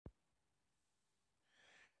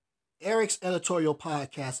Eric's Editorial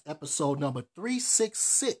Podcast, episode number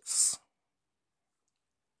 366.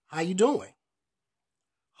 How you doing?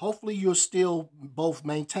 Hopefully you're still both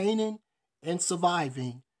maintaining and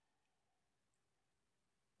surviving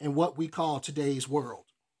in what we call today's world.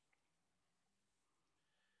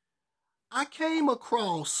 I came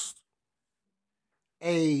across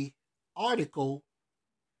a article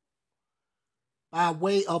by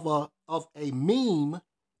way of a meme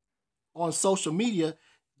on social media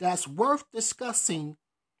that's worth discussing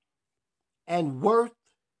and worth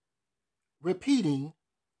repeating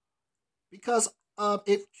because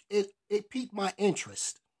it piqued my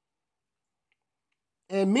interest.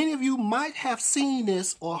 And many of you might have seen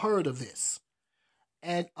this or heard of this.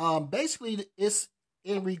 And basically it's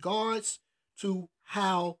in regards to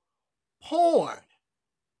how porn,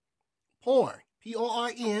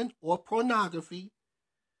 P-O-R-N, or pornography,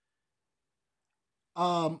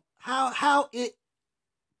 how it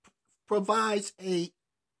provides a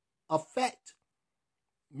effect,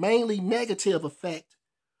 mainly negative effect,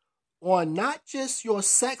 on not just your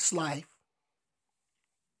sex life,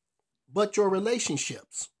 but your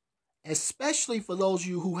relationships, especially for those of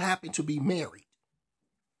you who happen to be married.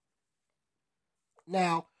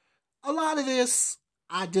 Now, a lot of this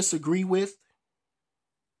I disagree with,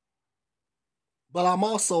 but I'm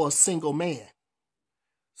also a single man.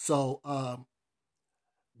 So,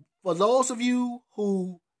 for those of you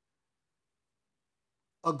who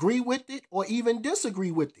agree with it or even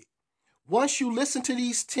disagree with it, once you listen to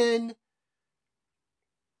these 10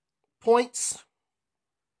 points,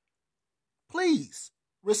 please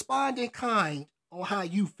respond in kind on how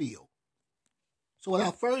you feel. So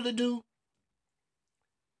without further ado,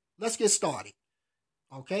 let's get started.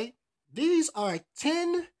 Okay? These are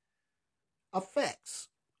 10 effects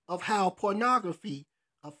of how pornography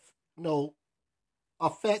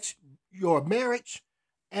affects your marriage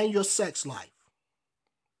and your sex life.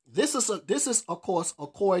 This is of course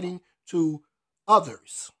according to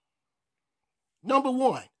others. Number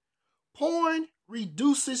 1, porn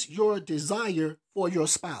reduces your desire for your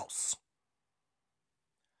spouse.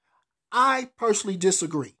 I personally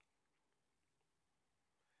disagree.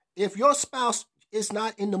 If your spouse is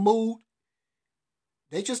not in the mood,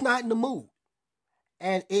 they're just not in the mood.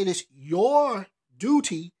 And it is your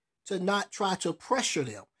duty to not try to pressure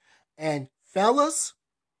them. And fellas,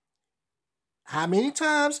 how many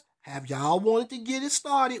times have y'all wanted to get it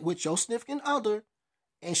started with your significant other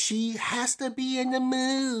and she has to be in the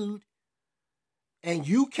mood and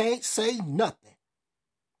you can't say nothing?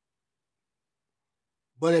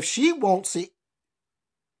 But if she wants it,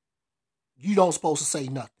 you don't supposed to say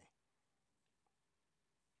nothing.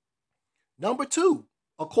 Number 2,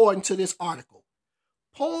 according to this article,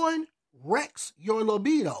 porn wrecks your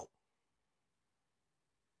libido.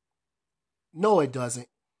 No, it doesn't.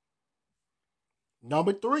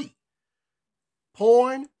 Number 3,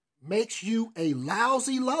 porn makes you a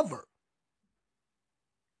lousy lover.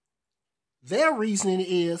 Their reasoning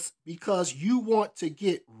is because you want to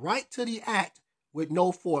get right to the act with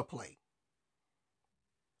no foreplay.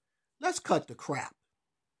 Let's cut the crap.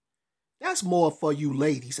 That's more for you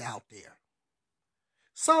ladies out there.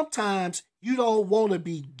 Sometimes you don't want to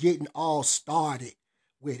be getting all started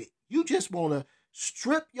with it. You just want to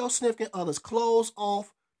strip your significant other's clothes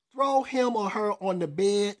off, throw him or her on the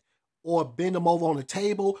bed, or bend them over on the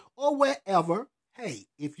table, or wherever. Hey,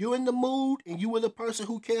 if you're in the mood and you are the person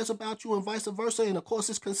who cares about you and vice versa, and of course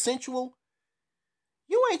it's consensual,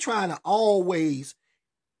 you ain't trying to always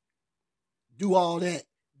do all that,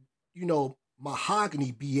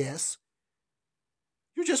 mahogany BS.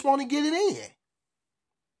 You just want to get it in.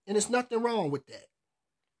 And there's nothing wrong with that.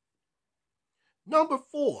 Number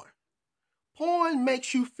 4, porn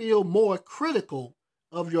makes you feel more critical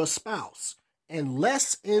of your spouse and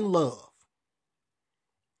less in love.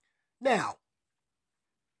 Now,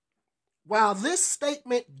 while this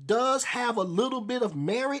statement does have a little bit of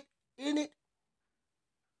merit in it,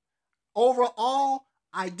 overall,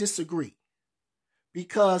 I disagree.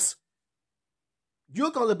 Because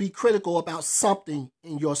you're going to be critical about something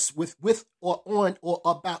in your with or on or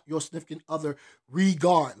about your significant other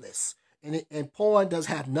regardless. And porn does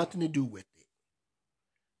have nothing to do with it.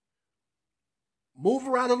 Move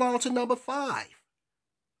right along to number 5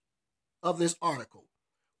 of this article.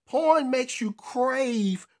 Porn makes you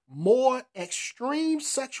crave more extreme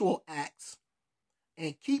sexual acts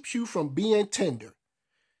and keeps you from being tender.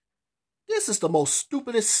 This is the most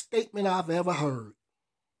stupidest statement I've ever heard.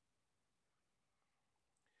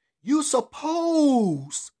 You're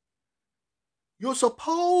supposed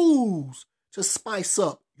to spice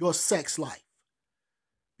up your sex life.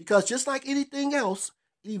 Because just like anything else,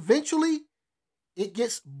 eventually it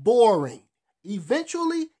gets boring.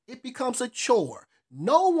 Eventually, it becomes a chore.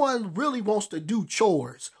 No one really wants to do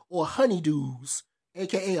chores or honeydews,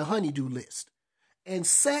 aka a honeydew list. And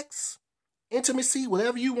sex, intimacy,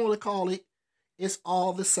 whatever you want to call it, is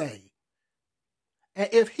all the same. And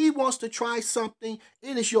if he wants to try something,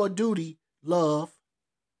 it is your duty, love,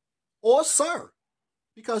 or sir,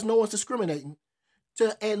 because no one's discriminating,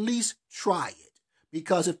 to at least try it.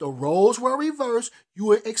 Because if the roles were reversed, you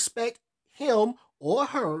would expect him or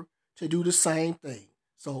her to do the same thing.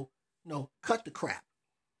 So, cut the crap.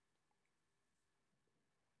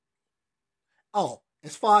 Oh,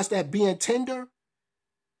 as far as that being tender,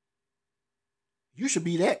 you should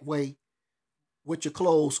be that way with your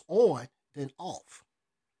clothes on than off.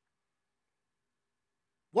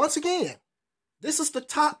 Once again, this is the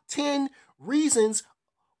top 10 reasons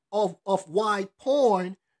of why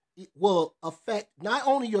porn will affect not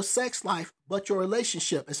only your sex life, but your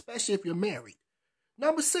relationship, especially if you're married.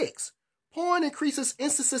 Number 6, porn increases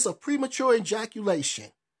instances of premature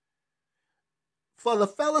ejaculation. For the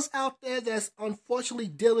fellas out there that's unfortunately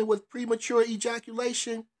dealing with premature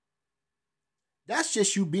ejaculation, that's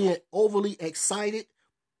just you being overly excited,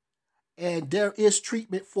 and there is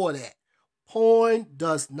treatment for that. Porn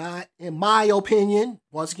does not, in my opinion,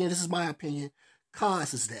 once again, this is my opinion,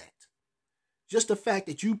 causes that. Just the fact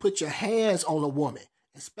that you put your hands on a woman,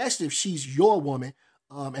 especially if she's your woman,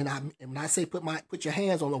 and when I say put your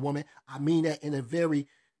hands on a woman, I mean that in a very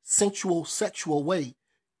sensual, sexual way,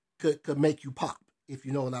 could make you pop, if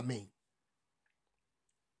you know what I mean.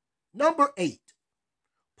 Number 8,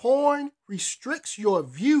 porn restricts your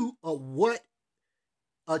view of what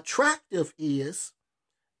attractive is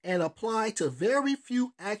and apply to very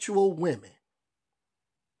few actual women.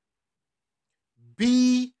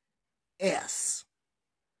 BS.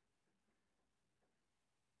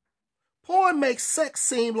 Porn makes sex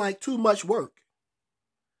seem like too much work.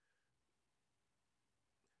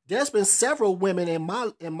 There's been several women in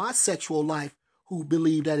my sexual life who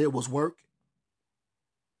believed that it was work,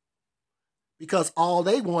 because all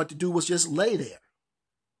they wanted to do was just lay there.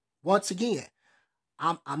 Once again,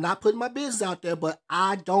 I'm not putting my business out there, but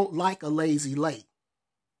I don't like a lazy lay.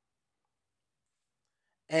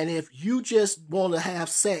 And if you just want to have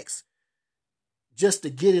sex just to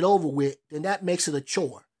get it over with, then that makes it a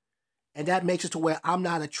chore. And that makes it to where I'm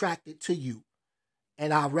not attracted to you.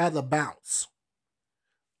 And I'd rather bounce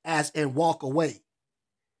and walk away,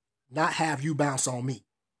 not have you bounce on me.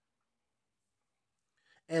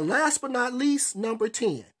 And last but not least, number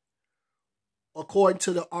 10. According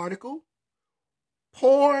to the article,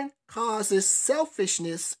 porn causes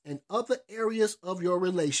selfishness in other areas of your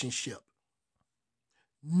relationship.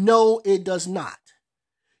 No, it does not.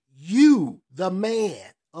 You, the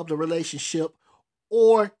man of the relationship,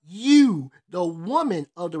 or you, the woman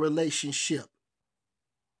of the relationship,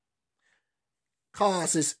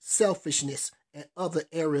 causes selfishness in other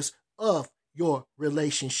areas of your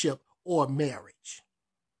relationship or marriage.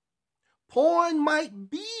 Porn might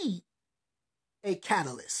be a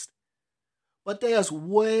catalyst, but there's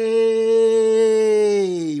way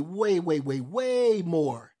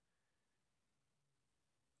more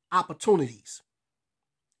opportunities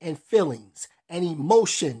and feelings and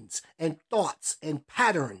emotions and thoughts and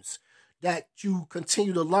patterns that you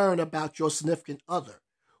continue to learn about your significant other,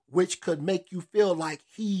 which could make you feel like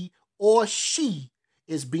he or she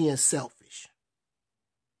is being selfish.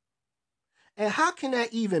 And how can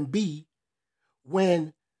that even be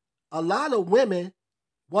when a lot of women,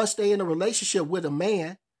 once they're in a relationship with a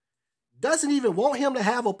man, doesn't even want him to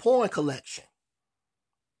have a porn collection?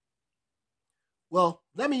 Well,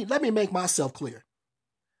 let me make myself clear.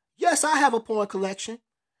 Yes, I have a porn collection.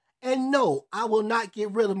 And no, I will not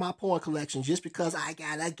get rid of my porn collection just because I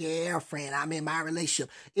got a girlfriend. I'm in my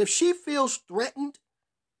relationship. If she feels threatened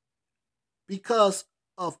because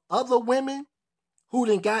of other women who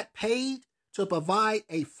then got paid to provide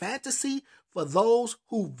a fantasy for those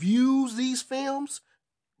who views these films,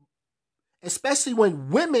 especially when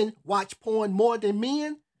women watch porn more than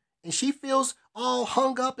men, and she feels all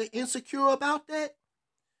hung up and insecure about that,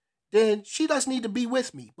 then she doesn't need to be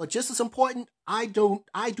with me. But just as important, I do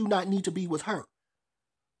not need to be with her.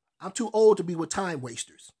 I'm too old to be with time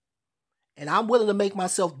wasters. And I'm willing to make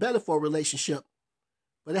myself better for a relationship,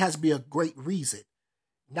 but it has to be a great reason,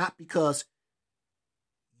 not because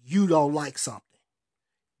you don't like something.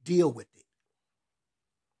 Deal with it.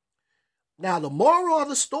 Now, the moral of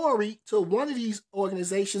the story to one of these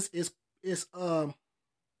organizations is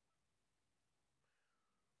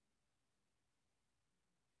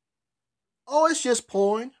it's just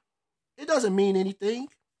porn. It doesn't mean anything.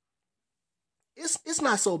 It's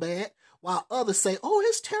not so bad. while others say, oh,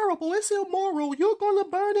 it's terrible, it's immoral, you're going to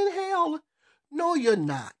burn in hell. No, you're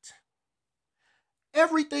not.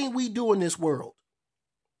 Everything we do in this world,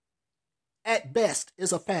 at best,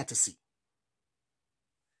 is a fantasy.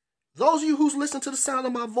 Those of you who's listening to the sound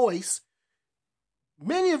of my voice,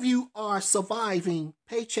 many of you are surviving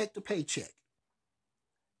paycheck to paycheck.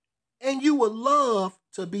 And you would love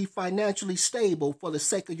to be financially stable for the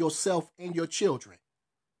sake of yourself and your children.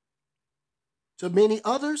 To many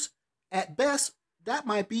others, at best, that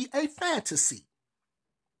might be a fantasy.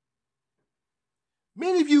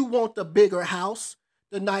 Many of you want the bigger house,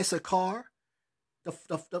 the nicer car,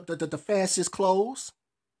 the fanciest clothes.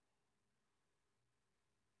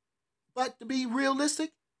 But to be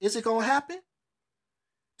realistic, is it going to happen?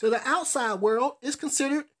 To the outside world, it's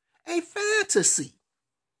considered a fantasy.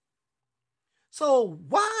 So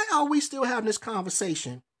why are we still having this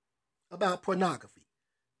conversation about pornography?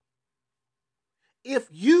 If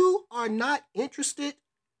you are not interested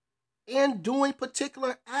in doing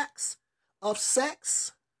particular acts of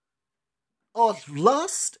sex or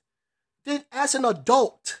lust, then as an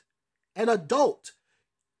adult,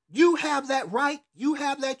 you have that right, you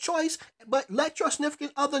have that choice, but let your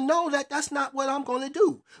significant other know that that's not what I'm going to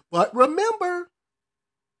do. But remember,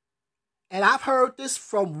 and I've heard this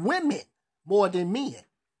from women more than men,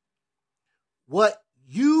 what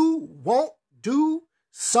you won't do,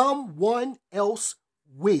 someone else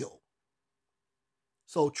will.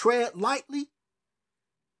 So tread lightly,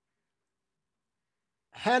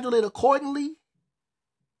 handle it accordingly,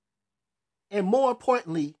 and more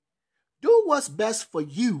importantly, do what's best for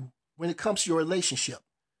you when it comes to your relationship.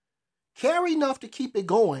 Care enough to keep it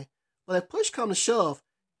going, but if push comes to shove,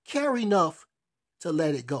 care enough to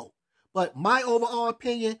let it go. But my overall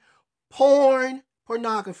opinion,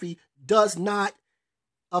 pornography does not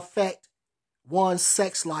affect one's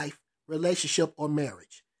sex life, relationship, or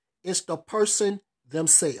marriage. It's the person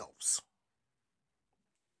themselves.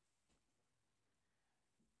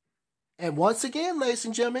 And once again, ladies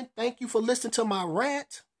and gentlemen, thank you for listening to my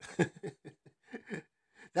rant.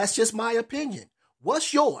 That's just my opinion.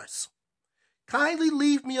 What's yours? Kindly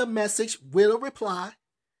leave me a message with a reply,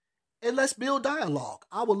 and let's build dialogue.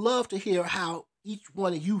 I would love to hear how each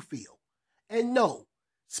one of you feel. And no,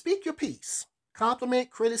 speak your piece. Compliment,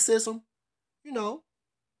 criticism,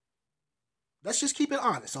 let's just keep it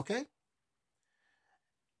honest, okay?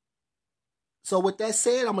 So with that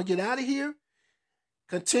said, I'm going to get out of here.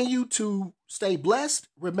 Continue to stay blessed,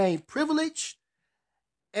 remain privileged,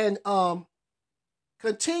 and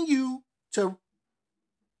continue to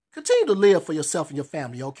live for yourself and your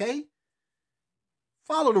family, okay?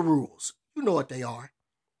 Follow the rules. You know what they are.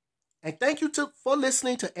 And thank you for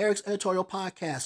listening to Eric's Editorial Podcast.